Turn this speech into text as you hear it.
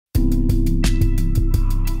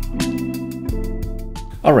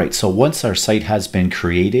All right, so once our site has been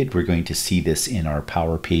created, we're going to see this in our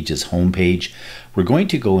Power Pages homepage. We're going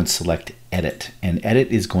to go and select Edit, and Edit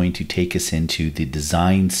is going to take us into the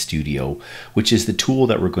Design Studio, which is the tool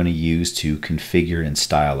that we're going to use to configure and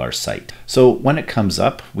style our site. So when it comes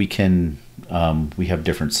up, we have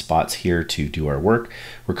different spots here to do our work.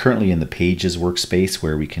 We're currently in the Pages workspace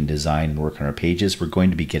where we can design and work on our pages. We're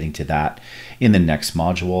going to be getting to that in the next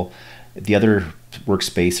module. The other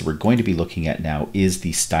workspace that we're going to be looking at now is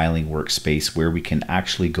the styling workspace, where we can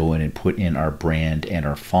actually go in and put in our brand and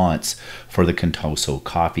our fonts for the Contoso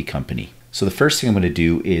Coffee Company. So the first thing I'm going to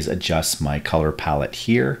do is adjust my color palette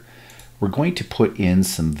here. We're going to put in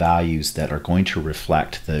some values that are going to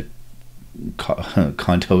reflect the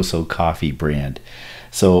Contoso Coffee brand.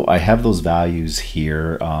 So I have those values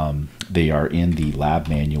here. They are in the lab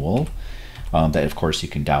manual. That of course you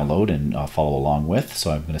can download and follow along with.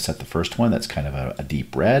 So I'm going to set the first one. That's kind of a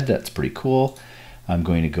deep red. That's pretty cool. I'm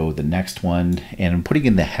going to go the next one, and I'm putting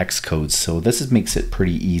in the hex codes. So this makes it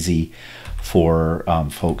pretty easy for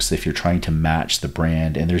folks if you're trying to match the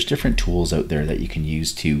brand. And there's different tools out there that you can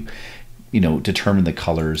use to, determine the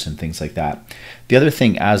colors and things like that. The other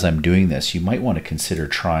thing, as I'm doing this, you might want to consider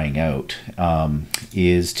trying out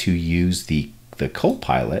is to use the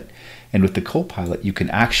Copilot. And with the Copilot, you can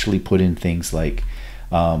actually put in things like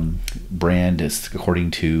brand is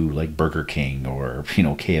according to like Burger King or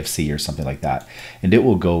KFC or something like that, and it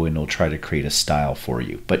will go and it'll try to create a style for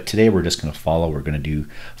you. But today we're just going to follow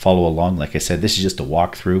along. Like I said, this is just a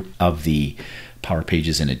walkthrough of the Power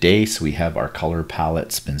Pages in a day. So we have our color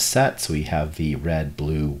palettes been set. So we have the red,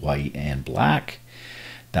 blue, white, and black.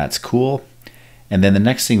 That's cool. And then the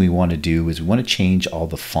next thing we want to do is we want to change all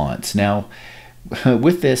the fonts. Now,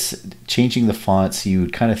 with this, changing the fonts, you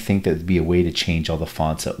would kind of think that would be a way to change all the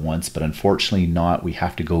fonts at once, but unfortunately not. We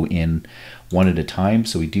have to go in one at a time.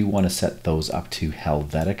 So we do want to set those up to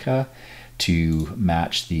Helvetica to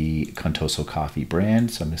match the Contoso Coffee brand.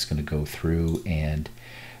 So I'm just going to go through and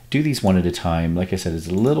do these one at a time. Like I said, it's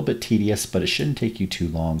a little bit tedious, but it shouldn't take you too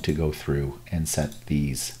long to go through and set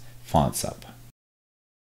these fonts up.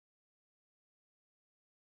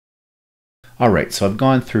 All right, so I've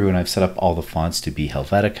gone through and I've set up all the fonts to be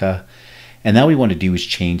Helvetica. And now what we want to do is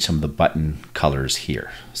change some of the button colors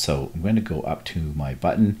here. So I'm going to go up to my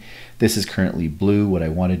button. This is currently blue. What I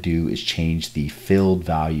want to do is change the filled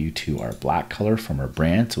value to our black color from our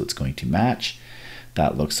brand, so it's going to match.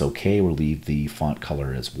 That looks okay. We'll leave the font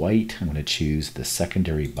color as white. I'm going to choose the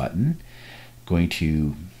secondary button. I'm going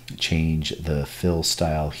to change the fill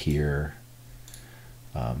style here.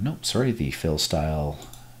 The fill style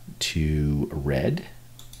to red.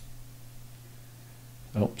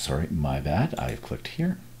 Oh, sorry, my bad. I've clicked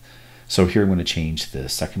here. So here I'm going to change the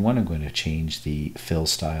second one. I'm going to change the fill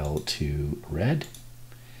style to red.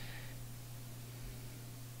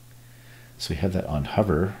 So we have that on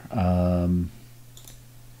hover.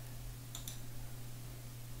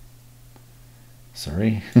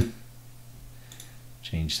 Sorry.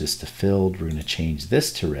 Change this to filled. We're going to change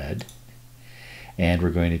this to red. And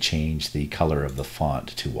we're going to change the color of the font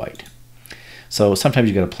to white. So sometimes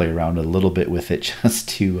you got to play around a little bit with it just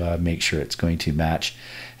to make sure it's going to match.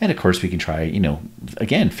 And of course we can try,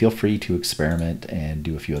 again, feel free to experiment and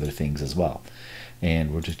do a few other things as well.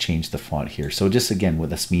 And we'll just change the font here. So just again,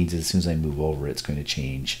 what this means is as soon as I move over, it's going to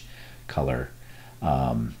change color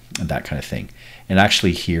and that kind of thing. And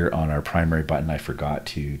actually here on our primary button, I forgot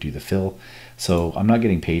to do the fill. So I'm not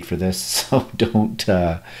getting paid for this, so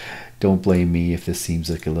don't blame me if this seems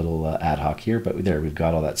like a little ad hoc here, but there we've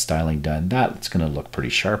got all that styling done. That's going to look pretty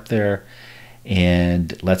sharp there.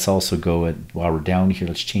 And let's also go while we're down here,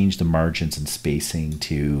 let's change the margins and spacing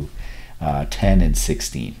to 10 and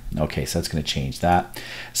 16. Okay, so that's going to change that.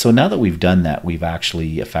 So now that we've done that, we've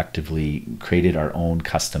actually effectively created our own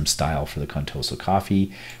custom style for the Contoso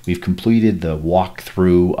Coffee. We've completed the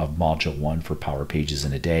walkthrough of Module 1 for Power Pages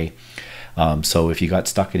in a day. So if you got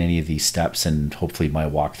stuck in any of these steps, and hopefully my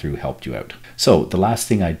walkthrough helped you out. So the last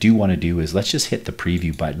thing I do want to do is let's just hit the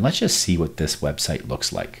preview button. Let's just see what this website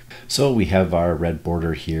looks like. So we have our red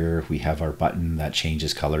border here. We have our button that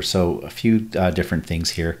changes color. So a few different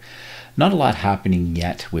things here. Not a lot happening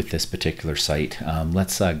yet with this particular site.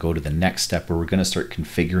 Let's go to the next step where we're going to start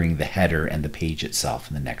configuring the header and the page itself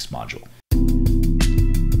in the next module.